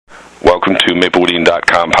welcome to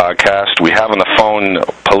MapleWoodian.com podcast. We have on the phone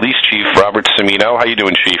Police Chief Robert Cimino. How you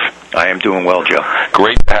doing, Chief? I am doing well, Joe.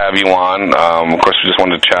 Great to have you on. Of course, we just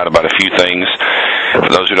wanted to chat about a few things. For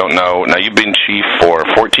those who don't know, now you've been Chief for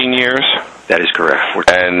 14 years? That is correct.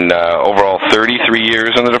 14. And overall 33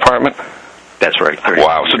 years in the department? That's right.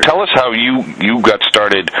 Wow. So tell us how you got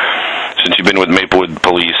started, since you've been with Maplewood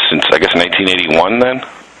Police since, I guess, 1981 then?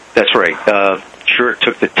 That's right. Sure,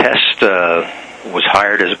 took the test, was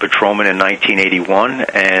hired as a patrolman in 1981,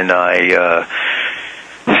 and I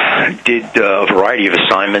did a variety of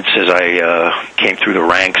assignments as I came through the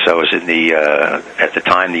ranks. I was in the, at the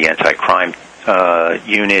time, the anti-crime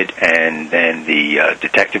unit and then the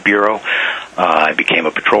detective bureau. I became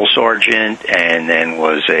a patrol sergeant and then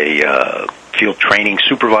was a field training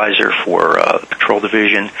supervisor for the patrol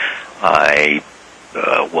division. I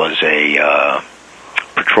was a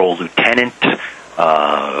patrol lieutenant,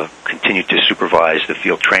 continued to supervise the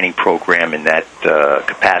field training program in that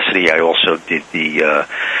capacity. I also did the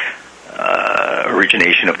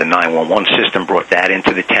origination of the 911 system, brought that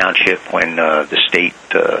into the township when the state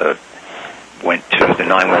went to the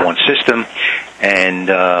 911 system. And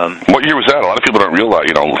what year was that? A lot of people don't realize,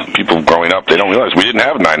 people growing up, they don't realize we didn't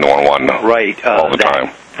have 911 right, all the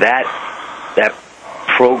time. That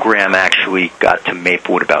program actually got to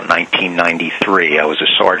Maplewood about 1993. I was a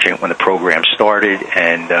sergeant when the program started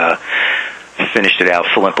and finished it out.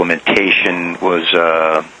 Full implementation was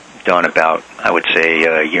done about, I would say,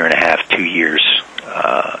 a year and a half, 2 years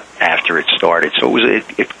after it started. So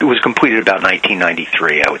it was completed about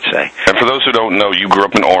 1993, I would say. And for those who don't know, you grew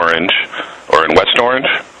up in Orange, or in West Orange?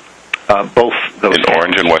 Both those. In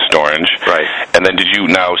Orange and West Orange. Right. And then you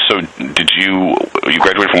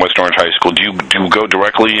graduated from West Orange High School. Do you go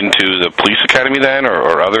directly into the police academy then,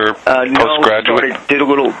 or other postgraduate? No, did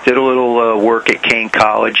a little work at Kane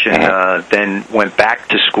College, and then went back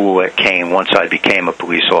to school at Kane. Once I became a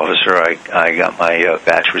police officer, I got my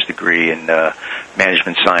bachelor's degree in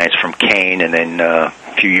management science from Kane, and then a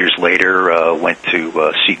few years later went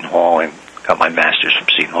to Seton Hall and got my master's from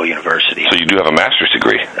Seton Hall University. So you do have a master's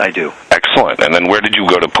degree? I do. Excellent. And then where did you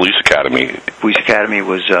go to police academy? Police academy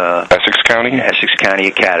was Essex County? Essex County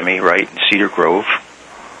Academy, right, in Cedar Grove.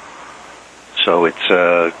 So it's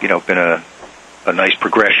been a nice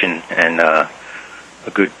progression and a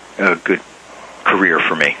good career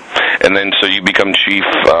for me. And then so you become chief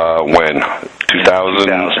when?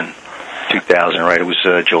 2000? 2000, right. It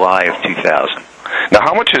was July of 2000. Now,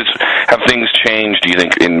 how much have things changed, do you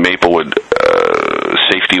think, in Maplewood,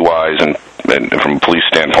 safety-wise and from a police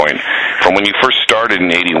standpoint, from when you first started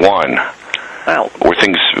in 81? Well, were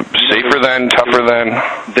things safer then, tougher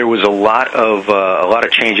then? There was a lot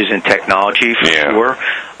of changes in technology, for sure.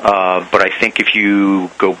 But I think if you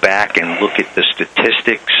go back and look at the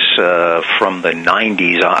statistics from the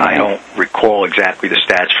 90s, I don't recall exactly the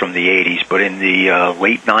stats from the 80s, but in the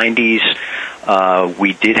late 90s,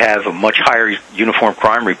 we did have a much higher uniform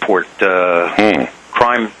crime report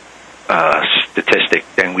crime statistic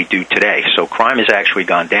than we do today. So crime has actually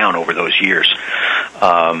gone down over those years.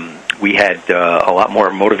 We had a lot more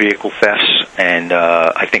motor vehicle thefts, and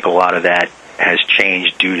I think a lot of that has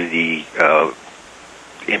changed due to the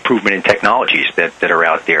improvement in technologies that are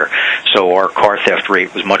out there. So our car theft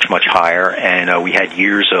rate was much, much higher, and we had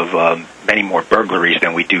years of many more burglaries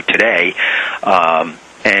than we do today.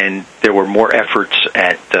 And there were more efforts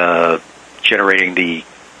at generating the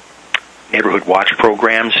neighborhood watch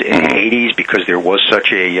programs in the 80s because there was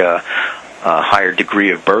such a higher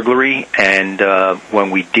degree of burglary. And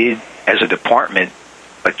when we did, as a department,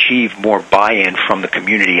 achieve more buy-in from the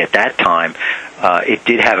community at that time, it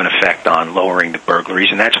did have an effect on lowering the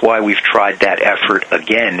burglaries, and that's why we've tried that effort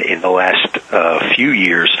again in the last few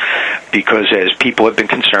years, because as people have been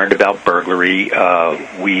concerned about burglary,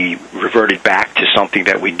 we reverted back to something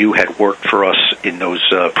that we knew had worked for us in those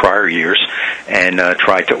prior years and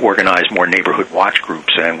tried to organize more neighborhood watch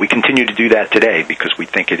groups, and we continue to do that today because we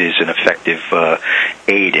think it is an effective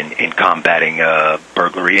aid in combating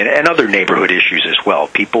burglary and other neighborhood issues as well.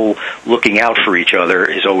 People looking out for each other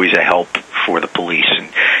is always a help for the police, and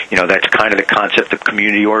that's kind of the concept of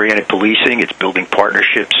community-oriented policing. It's building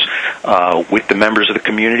partnerships with the members of the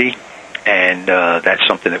community, and that's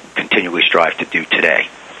something that we continually strive to do today.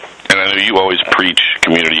 And I know you always preach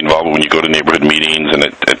community involvement when you go to neighborhood meetings and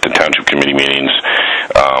at the township committee meetings.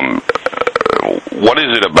 What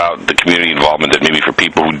is it about the community involvement that maybe for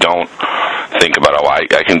people who don't think about,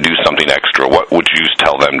 I can do something extra, what would you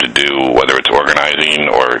tell them to do, whether it's organizing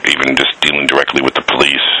or even just dealing directly with the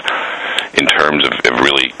police, in terms of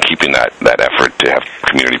really keeping that effort to have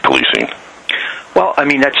community policing? Well, I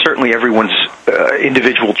mean, that's certainly everyone's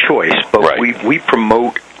individual choice, but right. we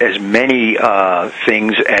promote as many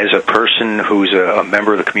things as a person who's a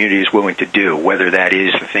member of the community is willing to do, whether that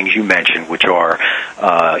is the things you mentioned, which are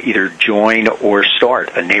either join or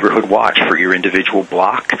start a neighborhood watch for your individual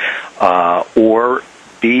block, or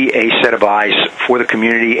be a set of eyes for the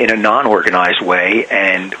community in a non-organized way,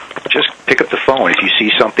 and just pick up the phone. If you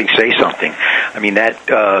see something, say something. I mean,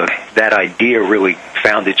 that idea really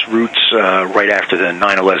found its roots right after the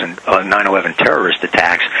 9/11 terrorist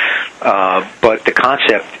attacks. But the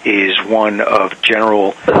concept is one of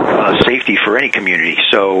general safety for any community.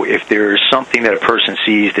 So if there's something that a person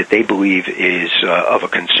sees that they believe is of a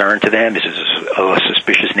concern to them, is of a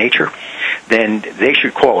suspicious nature, then they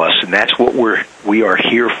should call us, and that's what we are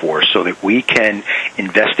here for, so that we can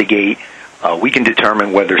investigate. We can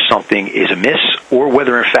determine whether something is amiss or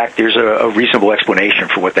whether, in fact, there's a reasonable explanation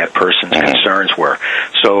for what that person's concerns were.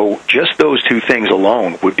 So just those two things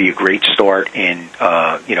alone would be a great start in,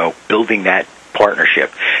 building that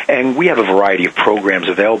partnership. And we have a variety of programs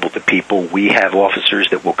available to people. We have officers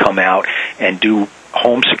that will come out and do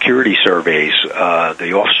home security surveys.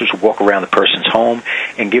 The officers will walk around the person's home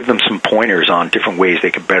and give them some pointers on different ways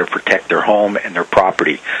they can better protect their home and their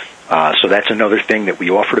property. So that's another thing that we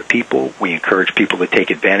offer to people. We encourage people to take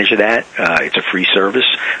advantage of that. It's a free service.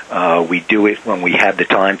 We do it when we have the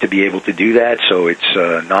time to be able to do that, so it's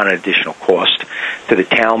not an additional cost to the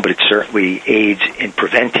town, but it certainly aids in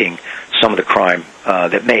preventing some of the crime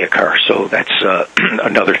that may occur. So that's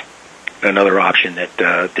another option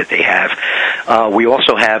that they have. We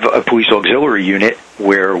also have a police auxiliary unit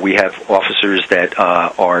where we have officers that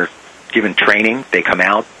are given training. They come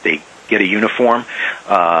out, they get a uniform.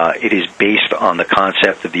 It is based on the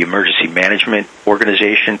concept of the emergency management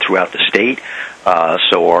organization throughout the state.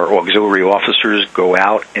 So our auxiliary officers go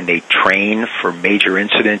out and they train for major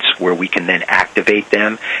incidents where we can then activate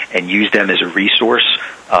them and use them as a resource.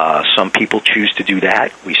 Some people choose to do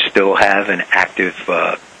that. We still have an active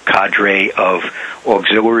cadre of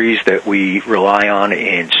auxiliaries that we rely on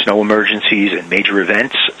in snow emergencies and major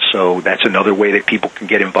events. So that's another way that people can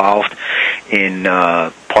get involved in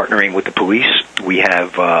partnering with the police. We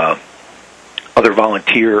have other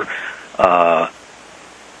volunteer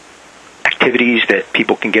activities that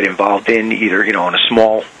people can get involved in, either on a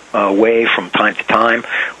small way from time to time,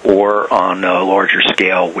 or on a larger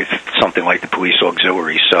scale with something like the police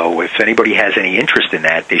auxiliary. So if anybody has any interest in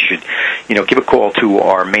that, they should, give a call to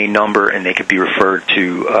our main number, and they could be referred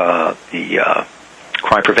to the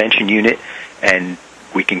crime prevention unit, and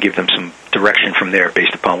we can give them some direction from there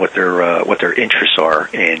based upon what their interests are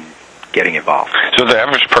in getting involved. So the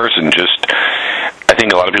average person I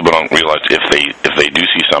think a lot of people don't realize if they do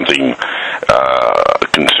see something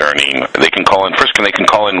concerning, they can call in. First, they can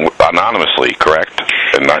call in anonymously, correct?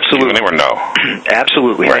 And not Absolutely. Anyone know.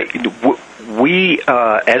 Absolutely. Right. We,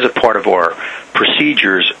 as a part of our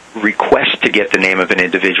procedures, request to get the name of an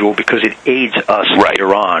individual because it aids us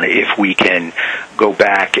later on if we can go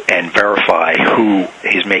back and verify who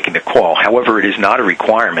is making the call. However, it is not a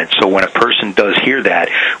requirement, so when a person does hear that,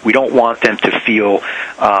 we don't want them to feel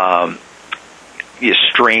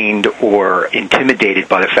strained or intimidated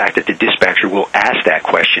by the fact that the dispatcher will ask that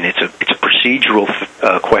question. It's a procedural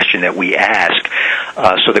question that we ask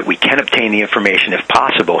so that we can obtain the information if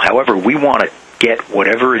possible. However, we want to get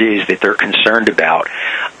whatever it is that they're concerned about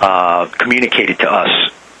communicated to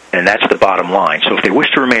us, and that's the bottom line. So if they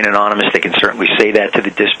wish to remain anonymous, they can certainly say that to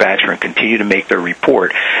the dispatcher and continue to make their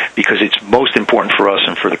report, because it's most important for us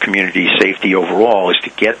and for the community's safety overall is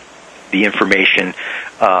to get the information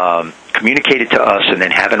communicated to us and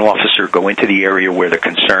then have an officer go into the area where the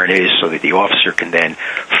concern is so that the officer can then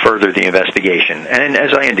further the investigation. And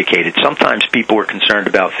as I indicated, sometimes people are concerned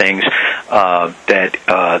about things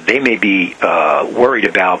that they may be worried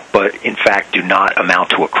about, but in fact do not amount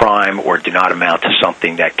to a crime or do not amount to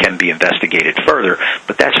something that can be investigated further.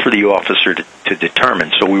 But that's for the officer to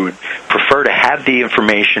determine. So we would prefer to have the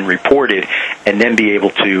information reported and then be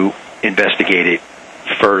able to investigate it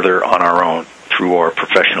further on our own through our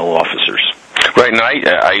professional officers. Right, and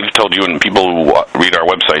I've told you, and people who read our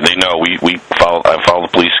website, they know I follow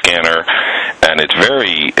the police scanner, and it's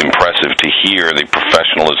very impressive to hear the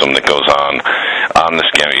professionalism that goes on the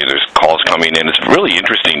scanner. There's calls coming in. It's really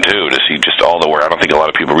interesting, too, to see just all the work. I don't think a lot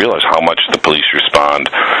of people realize how much the police respond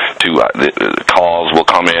to the calls will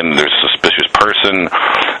come in. There's a suspicious person,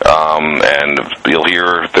 and you'll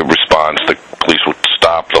hear the response. The police will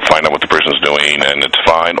stop. They'll find out what the person's doing, and it's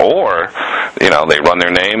fine. Or, they run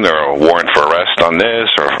their name. There are a warrant for arrest on this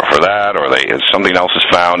or for that, or something else is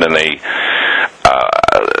found, and they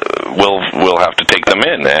we'll have to take them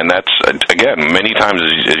in, and that's again many times,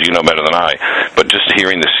 as you know better than I. But just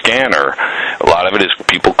hearing the scanner, a lot of it is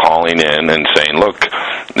people calling in and saying, "Look,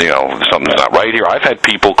 something's not right here." I've had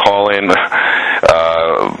people call in,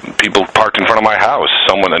 people parked in front of my house.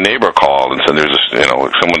 A neighbor called and said,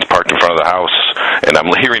 someone's parked in front of the house, and I'm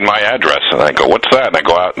hearing my address, and I go, "What's that?" And I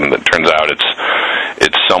go out, and it turns out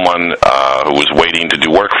it's someone who was waiting to do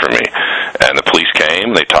work for me. And the police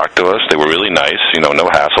came, they talked to us, they were really nice, no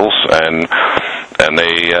hassles, and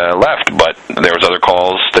they left. But there was other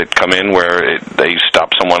calls that come in where they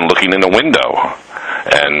stop someone looking in a window,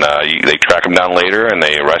 and they track them down later, and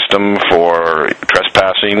they arrest them for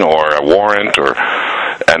trespassing or a warrant,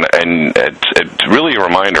 and it's really a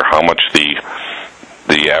reminder how much the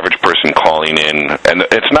average person calling in, and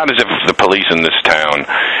it's not as if the police in this town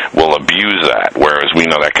will abuse that, whereas we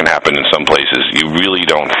know that can happen in some places. You really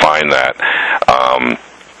don't find that.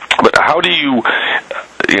 But how do you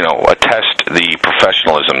attest the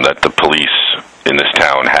professionalism that the police in this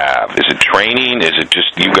town have? Is it training? Is it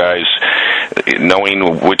just you guys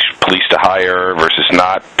knowing which police to hire versus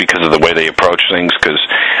not because of the way they approach things? Because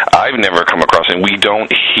I've never come across, and we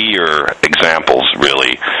don't hear examples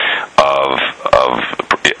really of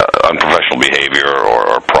unprofessional behavior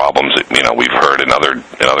or problems that we've heard in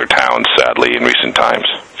other towns, sadly, in recent times.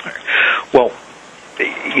 Well,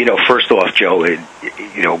 first off, Joe,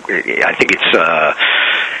 I think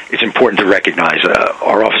it's important to recognize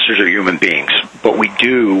our officers are human beings, but we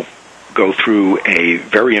do go through a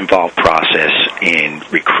very involved process in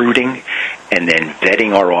recruiting and then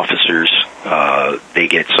vetting our officers. They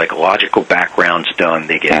get psychological backgrounds done.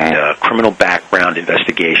 They get criminal background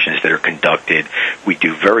investigations that are conducted. We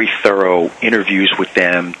do very thorough interviews with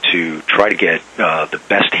them to try to get the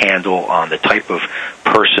best handle on the type of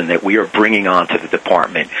person that we are bringing onto the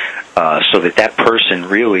department, so that person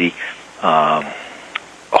really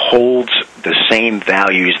holds the same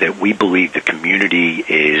values that we believe the community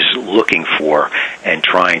is looking for and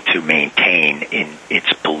trying to maintain in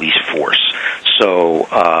its police force. So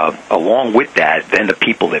along with that, then the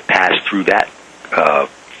people that pass through that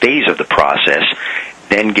phase of the process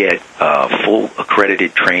then get full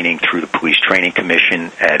accredited training through the Police Training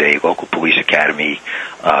Commission at a local police academy.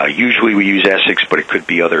 Usually we use Essex, but it could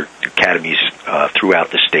be other academies throughout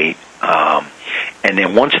the state. And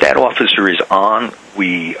then once that officer is on,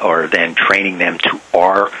 we are then training them to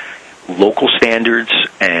our local standards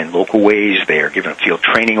and local ways. They are given a field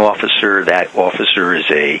training officer. That officer is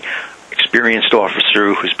a experienced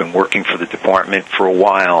officer who's been working for the department for a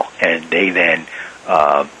while, and they then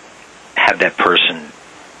have that person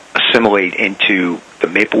assimilate into the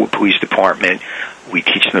Maplewood Police Department. We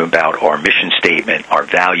teach them about our mission statement, our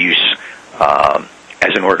values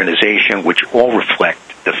as an organization, which all reflect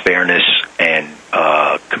the fairness and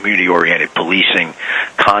community-oriented policing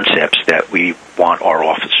concepts that we want our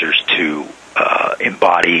officers to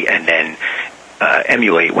embody and then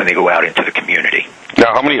emulate when they go out into the community.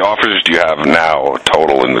 Now, how many officers do you have now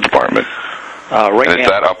total in the department? Right and is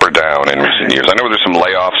that up or down in recent years? I know there's some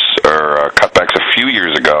layoffs or cutbacks a few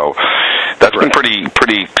years ago. That's been pretty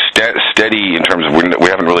steady in terms of we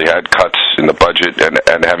haven't really had cuts in the budget,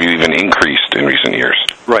 and have you even increased in recent years?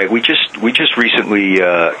 Right. We just recently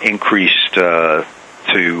increased to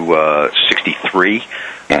 63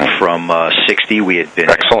 from 60. We had been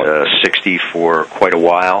at 60 for quite a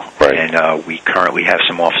while, and we currently have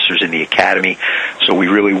some officers in the academy, so we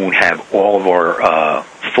really won't have all of our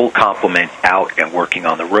full complement out and working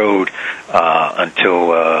on the road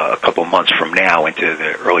until a couple of months from now into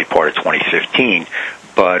the early part of 2015.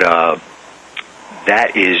 But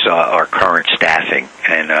that is our current staffing,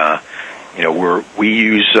 and we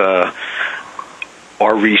use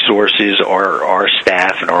our resources, our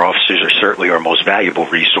staff, and our officers are certainly our most valuable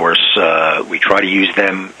resource. We try to use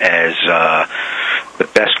them as the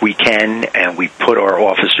best we can, and we put our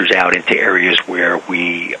officers out into areas where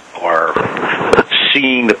we are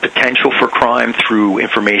seeing the potential for crime through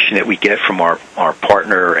information that we get from our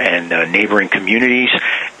partner and neighboring communities,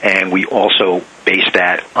 and we also base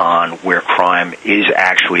that on where crime is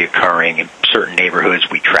actually occurring. In certain neighborhoods,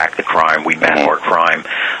 we track the crime, we map our crime,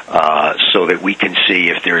 so that we can see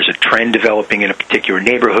if there is a trend developing in a particular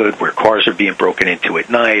neighborhood where cars are being broken into at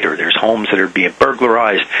night or there's homes that are being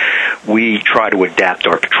burglarized. We try to adapt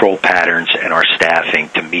our patrol patterns and our staffing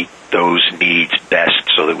to meet those needs best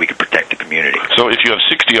so that we can protect the community. So if you have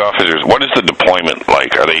 60 officers, what is the deployment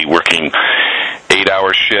like? Are they working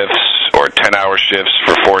 8-hour shifts or 10-hour shifts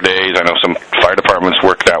for 4 days? I know some fire departments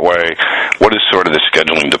work that way. What is sort of the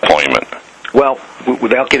scheduling deployment? Well,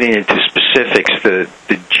 without getting into specifics, the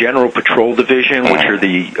General Patrol Division, which are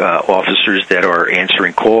the officers that are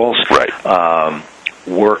answering calls,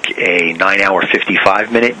 work a 9-hour,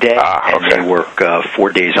 55-minute day, and they work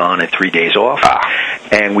 4 days on and 3 days off.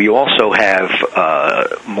 And we also have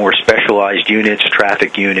more specialized units,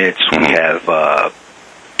 traffic units. We have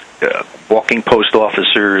walking post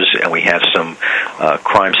officers, and we have some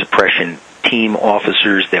crime suppression team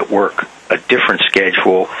officers that work a different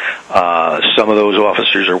schedule. Some of those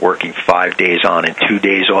officers are working 5 days on and 2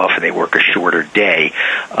 days off, and they work a shorter day.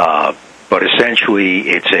 But essentially,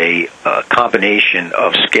 it's a combination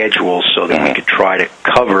of schedules so that we could try to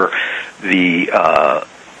cover the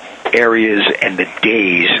areas and the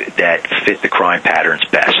days that fit the crime patterns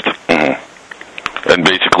best. And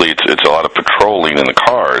basically, it's a lot of patrolling in the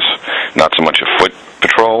cars, not so much a foot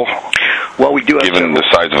patrol. Well, we do have given the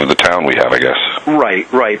size of the town we have, I guess.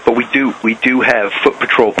 Right. But we do have foot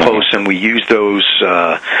patrol posts, and we use those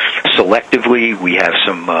selectively. We have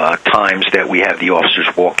some times that we have the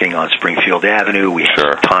officers walking on Springfield Avenue. We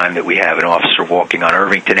have time that we have an officer walking on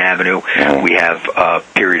Irvington Avenue. We have a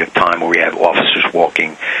period of time where we have officers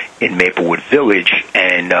walking in Maplewood Village,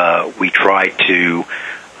 and we try to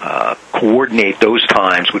coordinate those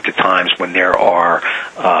times with the times when there are,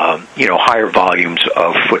 higher volumes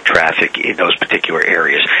of foot traffic in those particular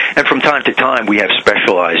areas. And from time to time, we have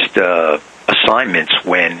specialized assignments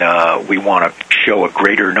when we want to show a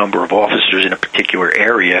greater number of officers in a particular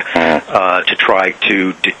area to try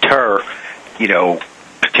to deter,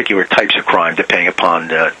 particular types of crime depending upon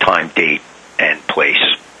the time, date, and place.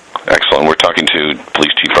 Excellent. We're talking to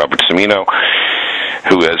Police Chief Robert Chiefcimino,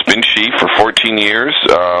 who has been chief for 14 years.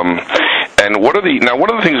 And one of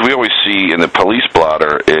the things we always see in the police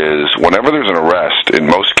blotter is whenever there's an arrest, in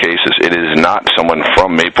most cases, it is not someone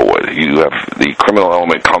from Maplewood. You have the criminal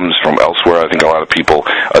element comes from elsewhere. I think a lot of people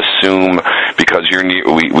assume because you're near,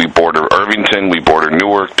 we border Irvington, we border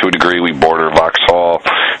Newark to a degree, we border Vauxhall,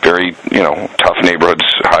 very tough neighborhoods,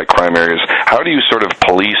 high crime areas. How do you sort of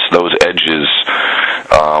police those edges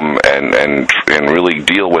and really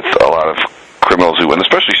deal with a lot of criminals who, and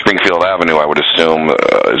especially Springfield Avenue, I would assume,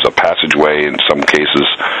 is a passageway in some cases,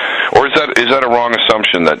 or is that a wrong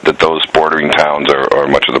assumption that those bordering towns are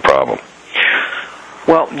much of the problem?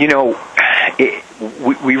 Well,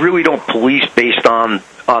 we really don't police based on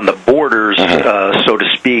the borders, so to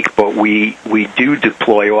speak, but we do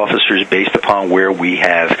deploy officers based upon where we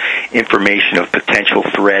have information of potential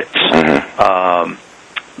threats.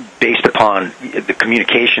 Based upon the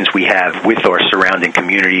communications we have with our surrounding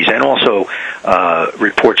communities, and also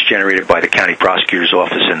reports generated by the county prosecutor's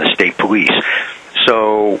office and the state police.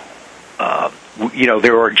 So,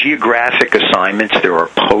 there are geographic assignments, there are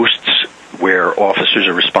posts where officers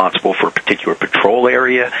are responsible for a particular patrol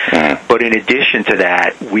area, but in addition to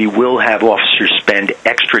that, we will have officers spend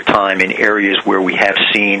extra time in areas where we have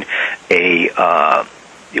seen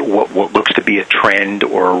what looks to be a trend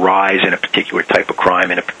or a rise in a particular type of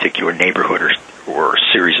crime in a particular neighborhood or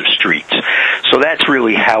series of streets. So that's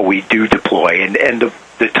really how we do deploy. And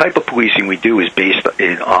the type of policing we do is based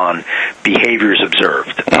on behaviors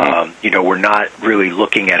observed. We're not really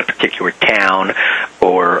looking at a particular town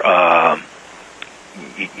or,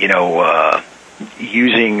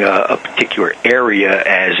 using a particular area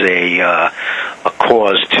as a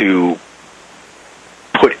cause to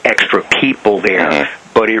put extra people there.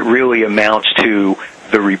 But it really amounts to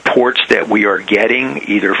the reports that we are getting,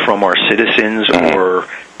 either from our citizens or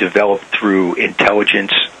developed through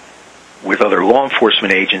intelligence with other law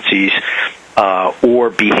enforcement agencies, or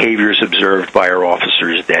behaviors observed by our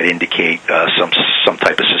officers that indicate some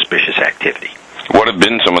type of suspicious activity. What have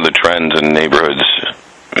been some of the trends in neighborhoods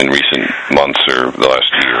in recent months or the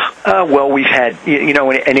last year? Well, we've had,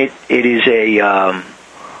 and it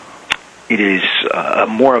is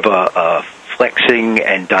more of a flexing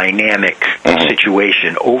and dynamic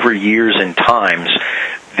situation. Over years and times,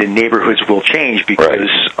 the neighborhoods will change because,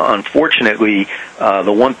 unfortunately,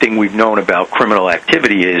 the one thing we've known about criminal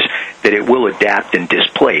activity is that it will adapt and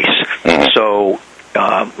displace. So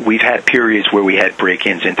we've had periods where we had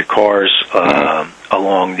break-ins into cars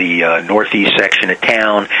along the northeast section of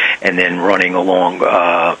town and then running along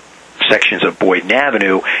sections of Boyden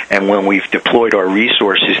Avenue, and when we've deployed our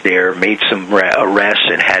resources there, made some arrests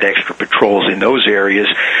and had extra patrols in those areas,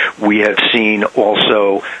 we have seen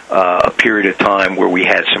also a period of time where we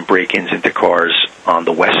had some break-ins into cars on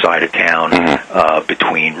the west side of town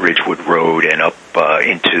between Ridgewood Road and up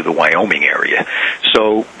into the Wyoming area.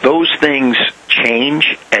 So those things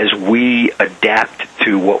change as we adapt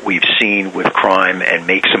to what we've seen with crime and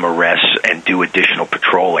make some arrests and do additional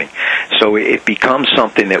patrolling. So it becomes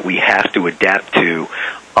something that we have to adapt to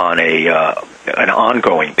on an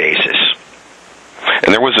ongoing basis.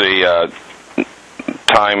 And there was a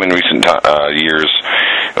time in recent years,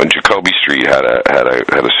 Jacoby Street had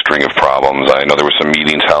a string of problems. I know there were some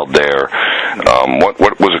meetings held there.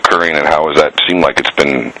 What was occurring, and how has that seemed like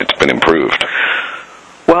it's been improved?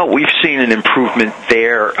 Well, we've seen an improvement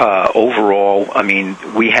there overall. I mean,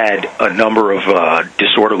 we had a number of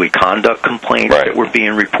disorderly conduct complaints that were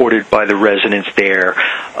being reported by the residents there.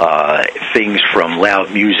 Things from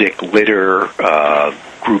loud music, litter,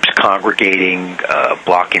 groups congregating,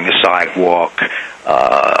 blocking the sidewalk,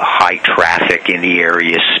 high traffic in the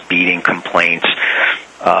area, speeding complaints.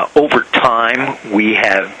 Over time, we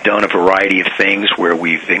have done a variety of things where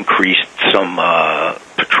we've increased some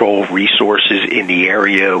patrol resources in the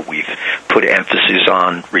area. We've put emphasis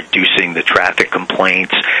on reducing the traffic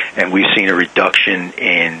complaints, and we've seen a reduction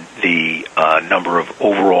in the number of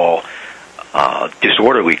overall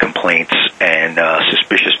disorderly complaints and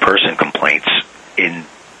suspicious person complaints in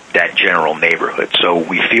that general neighborhood. So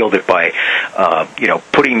we feel that by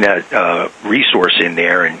putting that resource in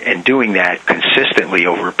there and doing that consistently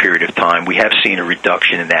over a period of time, we have seen a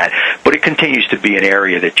reduction in that. But it continues to be an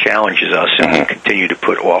area that challenges us, and we continue to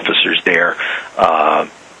put officers there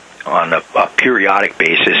on a periodic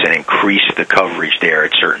basis and increase the coverage there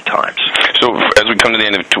at certain times. So as we come to the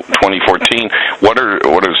end of 2014, what's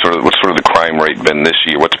sort of the crime rate been this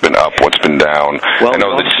year? What's been up? What's been down? Well, I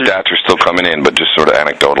know the stats are still coming in, but just sort of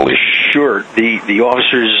anecdotally. Sure. The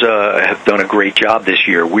officers have done a great job this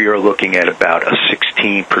year. We are looking at about a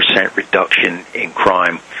 16% reduction in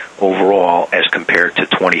crime overall as compared to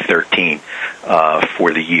 2013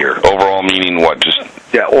 for the year. Overall meaning what? Just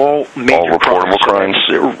all major all reportable crimes?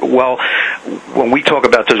 Well, when we talk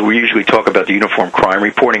about those, we usually talk about the Uniform Crime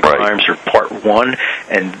Reporting crimes, or Part 1,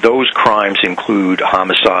 and those crimes include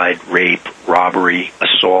homicide, rape, robbery,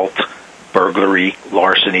 assault, burglary,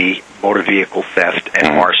 larceny, motor vehicle theft, and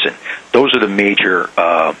arson. Those are the major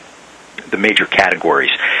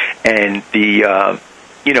categories. And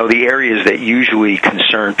the areas that usually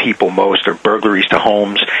concern people most are burglaries to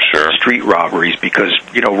homes, street robberies, because,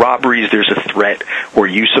 robberies, there's a threat or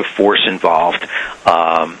use of force involved.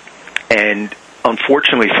 And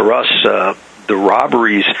unfortunately for us, the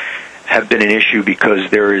robberies have been an issue because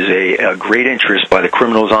there is a great interest by the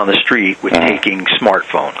criminals on the street with taking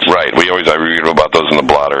smartphones. Right. I read about those in the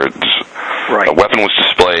blotter. A weapon was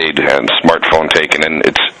displayed and smartphone taken, and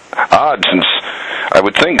it's odd since I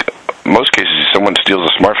would think most cases if someone steals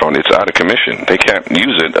a smartphone, it's out of commission. They can't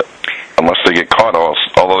use it unless they get caught,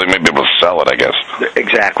 although they may be able to sell it, I guess.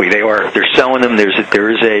 Exactly. They're selling them. There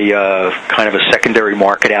is a kind of a secondary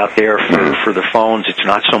market out there for the phones. It's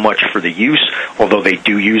not so much for the use, although they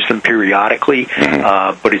do use them periodically,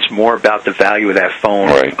 but it's more about the value of that phone,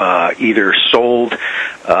 either sold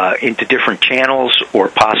into different channels or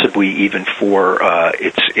possibly even for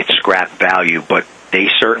its scrap value. But they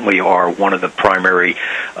certainly are one of the primary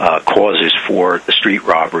causes for the street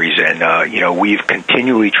robberies, and we've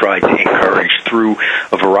continually tried to encourage through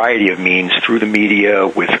a variety of means, through the media,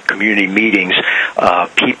 with community meetings,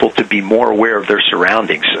 people to be more aware of their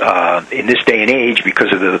surroundings. In this day and age,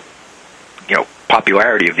 because of the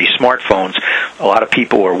popularity of these smartphones, a lot of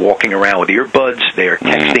people are walking around with earbuds. They are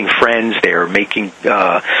texting friends. They are making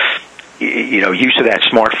use of that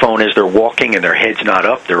smartphone as they're walking, and their head's not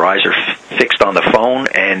up. Their eyes are fixed on the phone,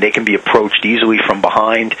 and they can be approached easily from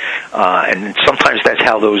behind. And sometimes that's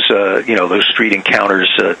how those street encounters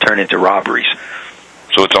turn into robberies.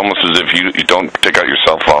 So it's almost as if you don't take out your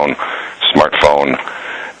smartphone,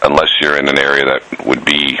 unless you're in an area that would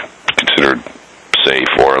be considered safe,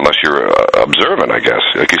 or unless you're observant, I guess.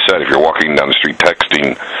 Like you said, if you're walking down the street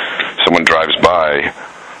texting, someone drives by,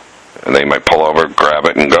 and they might pull over, grab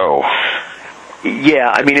it, and go. Yeah,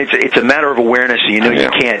 I mean it's a matter of awareness. You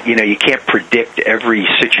can't predict every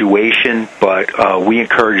situation, but we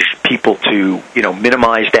encourage people to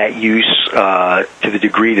minimize that use to the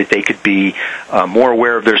degree that they could be more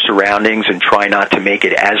aware of their surroundings and try not to make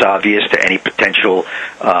it as obvious to any potential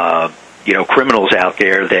criminals out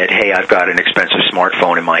there that, hey, I've got an expensive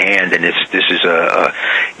smartphone in my hand, and this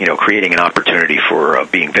is creating an opportunity for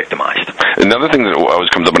being victimized. Another thing that always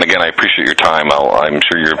comes up, and again, I appreciate your time. I'm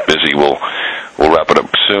sure you're busy. We'll wrap it up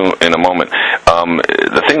soon in a moment.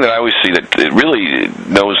 The thing that I always see that it really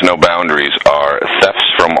knows no boundaries are thefts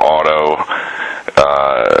from auto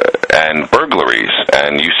and burglaries.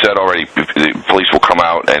 And you said already the police will come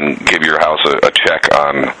out and give your house a check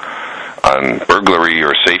on burglary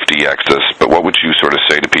or safety access, but what would you sort of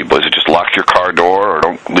say to people? Is it just lock your car door, or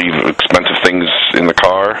don't leave expensive things in the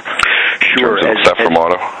car? Sure. Theft from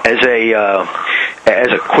auto? As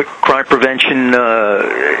a quick crime prevention,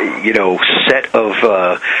 set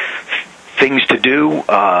of things to do,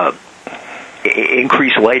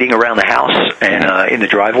 increase lighting around the house and in the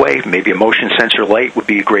driveway. Maybe a motion sensor light would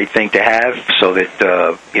be a great thing to have, so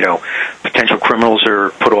that potential criminals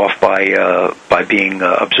are put off by being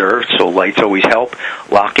observed. So lights always help.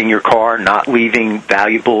 Locking your car, not leaving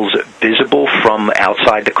valuables visible from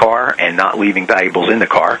outside the car, and not leaving valuables in the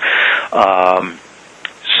car.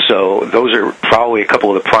 So those are probably a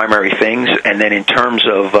couple of the primary things. And then in terms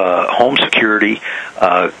of home security,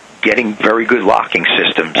 getting very good locking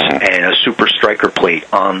systems and a super striker plate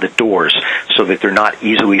on the doors so that they're not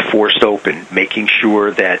easily forced open, making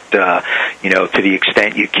sure that, to the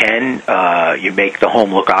extent you can, you make the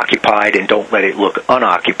home look occupied and don't let it look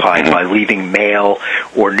unoccupied by leaving mail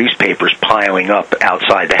or newspapers piling up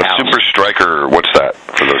outside the house. A super striker, what's that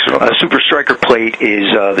for those who don't know? A super striker plate is,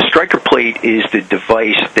 the striker plate is the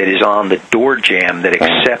device that is on the door jamb that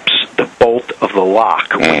accepts the bolt of the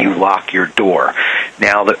lock when you lock your door.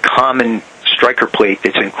 Now, the common striker plate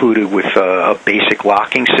that's included with a basic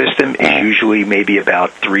locking system is usually maybe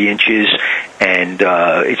about 3 inches, and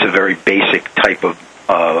it's a very basic type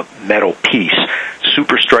of metal piece.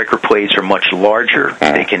 Super striker plates are much larger.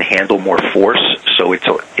 They can handle more force, so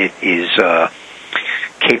it is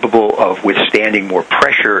capable of withstanding more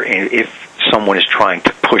pressure if someone is trying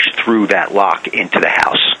to push through that lock into the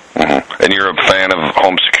house. And you're a fan of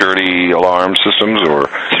home security alarm systems, or?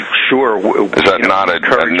 Sure. Is that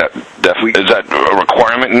is that a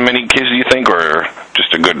requirement in many cases, you think, or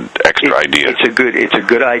just a good extra idea? It's a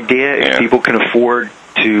good idea. If people can afford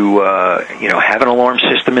to have an alarm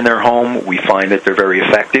system in their home, we find that they're very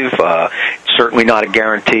effective. It's certainly not a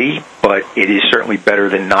guarantee, but it is certainly better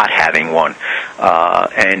than not having one.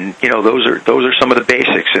 And those are some of the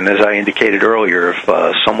basics. And as I indicated earlier, if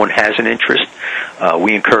someone has an interest,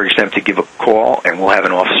 we encourage them to give a call, and we'll have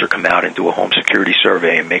an officer come out and do a home security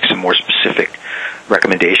survey and make some more specific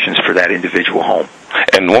recommendations for that individual home.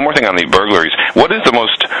 And one more thing on the burglaries. What is the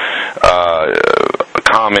most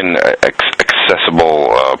common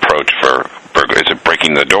accessible approach for burglary? Is it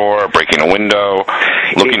breaking the door, breaking a window,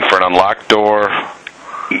 looking for an unlocked door?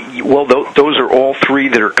 Well, those are all three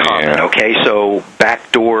that are common, okay? So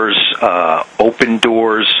back doors, open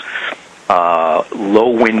doors, low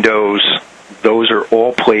windows, those are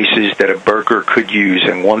all places that a burglar could use.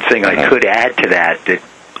 And one thing I could add to that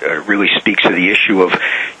really speaks to the issue of,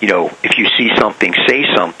 if you see something, say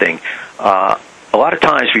something. A lot of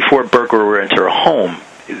times before a burglar will enter a home,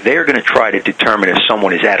 they're going to try to determine if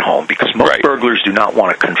someone is at home, because most burglars do not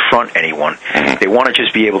want to confront anyone. They want to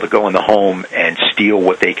just be able to go in the home and steal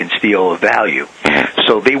what they can steal of value.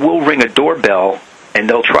 So they will ring a doorbell, and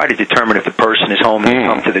they'll try to determine if the person is home and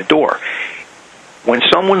come to the door. When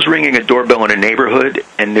someone's ringing a doorbell in a neighborhood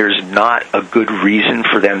and there's not a good reason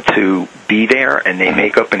for them to be there, and they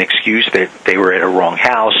make up an excuse that they were at a wrong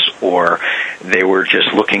house or they were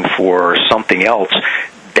just looking for something else,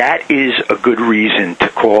 that is a good reason to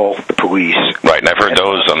call the police. Right, and I've heard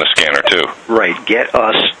those on the scanner, too. Right, get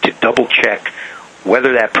us to double-check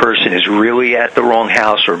whether that person is really at the wrong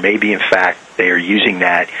house, or maybe, in fact, they are using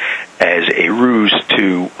that as a ruse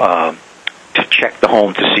to check the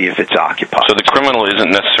home to see if it's occupied. So the criminal isn't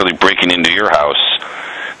necessarily breaking into your house.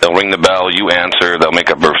 They'll ring the bell, you answer, they'll make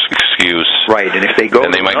up an excuse. Right, and if they go,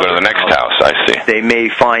 then they might go to the next house. I see. They may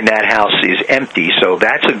find that house is empty, so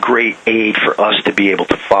that's a great aid for us to be able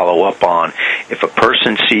to follow up on. If a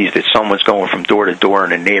person sees that someone's going from door to door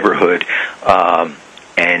in a neighborhood,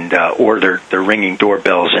 or they're ringing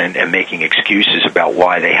doorbells and making excuses about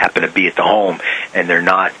why they happen to be at the home, and they're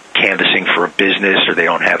not canvassing for a business, or they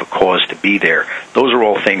don't have a cause to be there, those are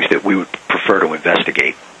all things that we would prefer to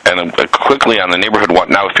investigate. And quickly on the Neighborhood Watch.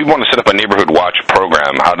 Now, if people want to set up a Neighborhood Watch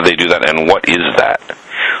program, how do they do that, and what is that?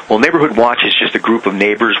 Well, Neighborhood Watch is just a group of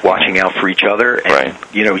neighbors watching out for each other and,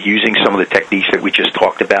 using some of the techniques that we just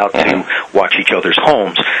talked about to watch each other's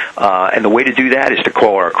homes. And the way to do that is to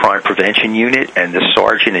call our crime prevention unit, and the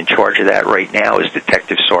sergeant in charge of that right now is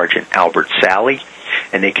Detective Sergeant Albert Sally.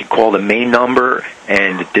 And they can call the main number,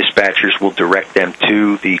 and the dispatchers will direct them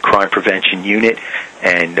to the crime prevention unit,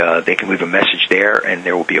 and they can leave a message there, and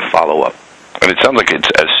there will be a follow-up. And it sounds like it's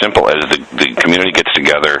as simple as the community gets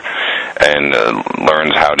together and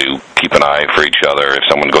learns how to keep an eye for each other. If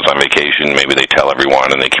someone goes on vacation, maybe they tell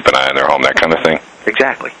everyone, and they keep an eye on their home, that kind of thing.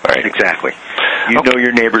 Exactly. Right. Exactly. You know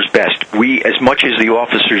your neighbors best. We, as much as the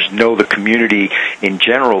officers know the community in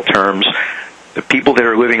general terms, the people that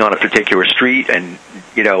are living on a particular street and,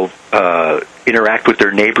 interact with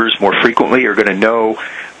their neighbors more frequently are going to know,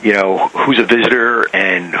 who's a visitor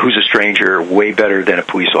and who's a stranger way better than a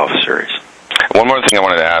police officer is. One more thing I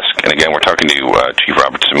wanted to ask, and again, we're talking to Chief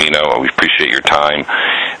Robert Cimino. We appreciate your time.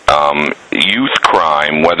 Youth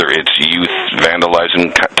crime, whether it's youth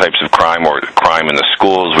vandalizing types of crime or crime in the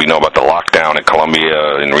schools, we know about the lockdown at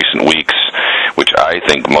Columbia in recent weeks, which I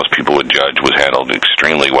think most people would judge was handled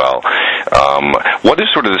extremely well. What is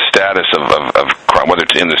sort of the status of crime, whether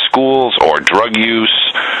it's in the schools or drug use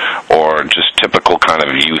or just typical kind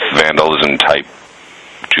of youth vandalism type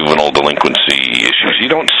juvenile delinquency issues? You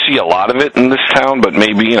don't see a lot of it in this town, but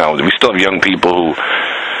maybe, we still have young people who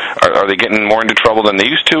are they getting more into trouble than they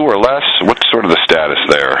used to or less? What's sort of the status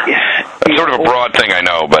there? It's sort of a broad thing, I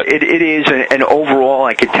know, but it is, and overall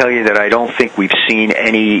I can tell you that I don't think we've seen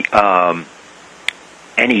any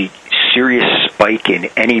serious spike in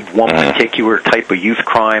any one particular type of youth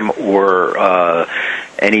crime or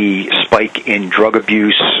any spike in drug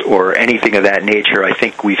abuse or anything of that nature. I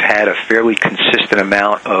think we've had a fairly consistent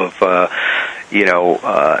amount of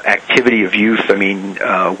activity of youth. I mean,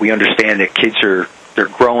 we understand that kids they're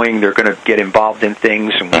growing, they're going to get involved in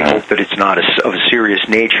things, and we hope that it's not of a serious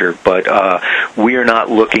nature, but we are not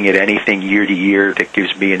looking at anything year to year that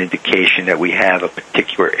gives me an indication that we have a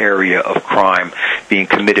particular area of crime being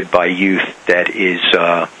committed by youth that is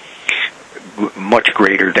much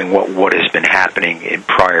greater than what has been happening in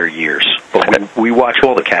prior years. But we watch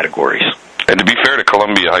all the categories. And to be fair to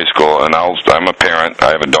Columbia High School, and I'm a parent,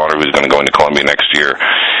 I have a daughter who's going to go into Columbia next year.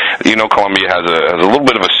 Columbia has a little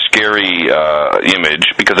bit of a scary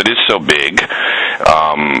image because it is so big.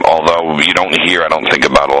 Although you don't hear, I don't think,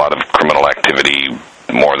 about a lot of criminal activity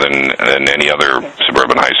more than any other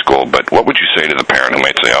suburban high school. But what would you say to the parent who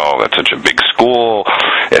might say, "Oh, that's such a big school.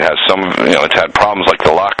 It has it's had problems like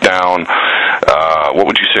the lockdown." What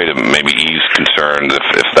would you say to maybe ease concerns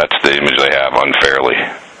if that's the image they have unfairly?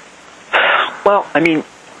 Well, I mean,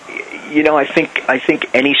 I think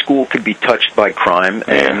any school could be touched by crime,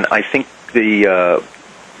 and I think the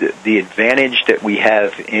advantage that we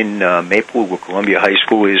have in Maplewood with Columbia High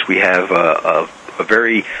School is we have a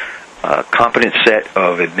very competent set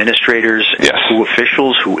of administrators and school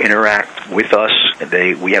officials who interact with us.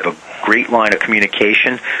 We have a great line of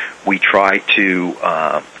communication. We try to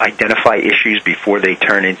identify issues before they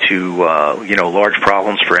turn into large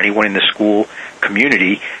problems for anyone in the school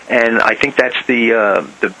community, and I think that's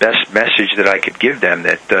the best message that I could give them,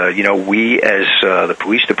 that we as the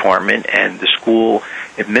police department and the school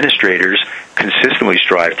administrators consistently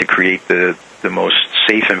strive to create the most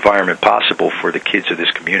safe environment possible for the kids of this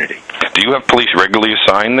community. Do you have police regularly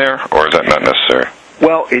assigned there, or is that not necessary?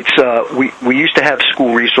 Well, it's we used to have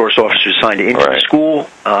school resource officers assigned into the school,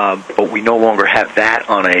 but we no longer have that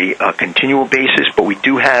on a continual basis, but we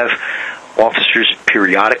do have officers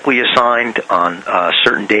periodically assigned on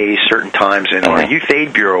certain days, certain times, and our Youth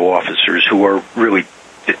Aid Bureau officers, who are really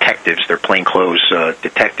detectives, they're plainclothes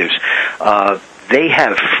detectives, they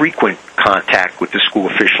have frequent contact with the school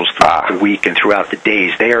officials throughout the week and throughout the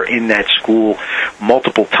days. They are in that school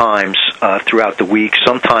multiple times throughout the week,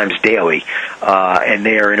 sometimes daily, and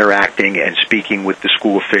they are interacting and speaking with the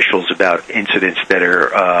school officials about incidents that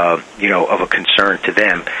are, of a concern to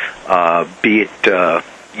them, be it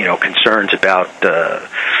concerns about,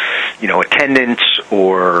 attendance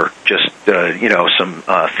or just, some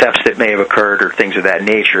thefts that may have occurred or things of that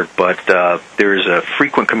nature. But there is a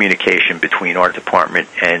frequent communication between our department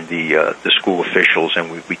and the school officials,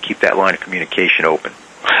 and we keep that line of communication open.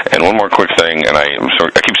 And one more quick thing, and I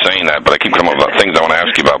keep saying that, but I keep coming up with things I want to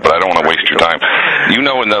ask you about, but I don't want to waste your time.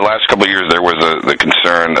 In the last couple of years, there was the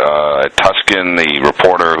concern at Tuscan, the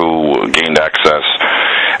reporter who gained access,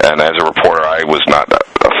 and as a reporter, I was not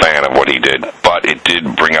a fan of what he did, but it did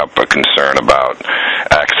bring up a concern about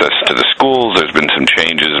access to the schools. There's been some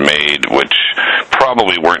changes made which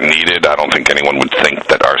probably weren't needed. I don't think anyone would think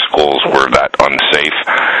that our schools were that unsafe.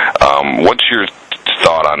 What's your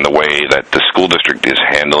thought on the way that the school district is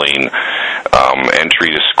handling entry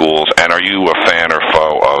to schools, and are you a fan or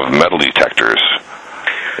foe of metal detectors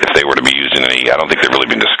if they were to be used in any? I don't think they've really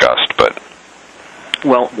been discussed, but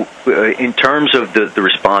well, in terms of the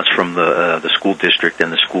response from the school district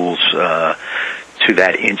and the schools to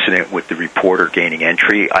that incident with the reporter gaining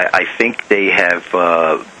entry, I think they have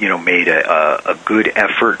made a good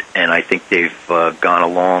effort, and I think they've gone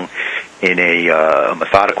along in a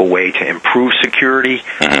methodical way to improve security.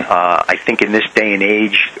 I think in this day and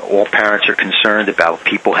age, all parents are concerned about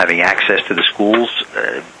people having access to the schools,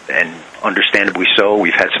 and understandably so.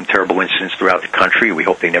 We've had some terrible incidents throughout the country. We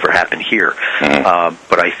hope they never happen here.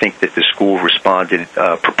 But I think that the school responded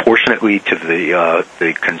proportionately to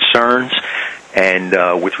the concerns.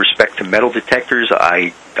 And with respect to metal detectors,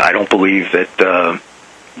 I don't believe that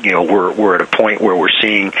we're at a point where we're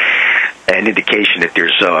seeing an indication that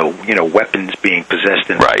there's weapons being possessed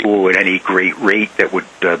in the school at any great rate that would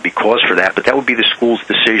be cause for that. But that would be the school's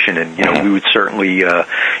decision, and we would certainly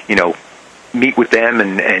meet with them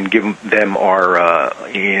and give them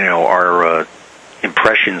our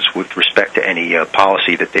impressions with respect to any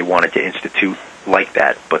policy that they wanted to institute like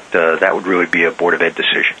that. But that would really be a Board of Ed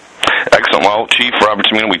decision. Excellent. Well, Chief Robert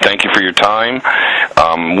Chiefcimino, we thank you for your time,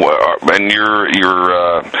 and you're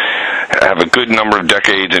have a good number of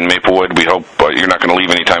decades in Maplewood. We hope you're not going to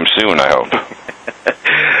leave anytime soon. I hope.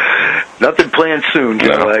 Nothing planned soon.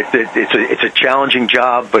 No. It's a challenging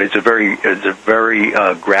job, but it's a very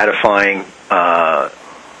gratifying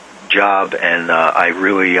job, and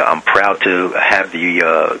I'm proud to have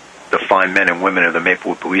the fine men and women of the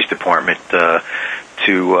Maplewood Police Department to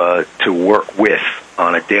work with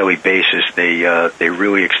on a daily basis. They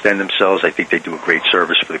really extend themselves. I think they do a great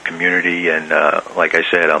service for the community, and like I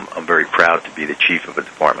said, I'm very proud to be the chief of a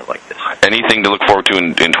department like this. Anything to look forward to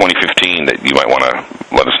in 2015 that you might want to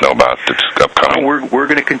let us know about that's upcoming? We're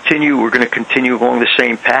going to continue. We're going to continue along the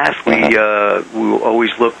same path. We will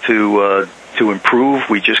always look to improve.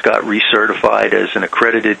 We just got recertified as an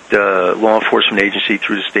accredited law enforcement agency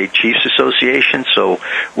through the State Chiefs Association, so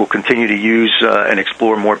we'll continue to use and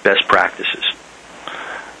explore more best practices.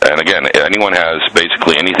 And again, anyone has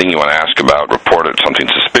basically anything you want to ask about, report it, something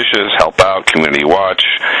suspicious, help out, community watch,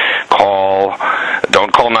 call. Don't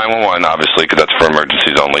call 911, obviously, because that's for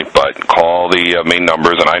emergencies only, but call the main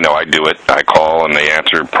numbers, and I know I do it. I call, and they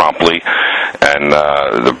answer promptly, and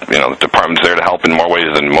the department's there to help in more ways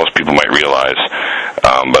than most people might realize.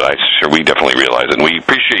 But we definitely realize it. And we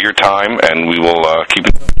appreciate your time, and we will keep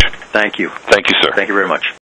in touch. Thank you. Thank you, sir. Thank you very much.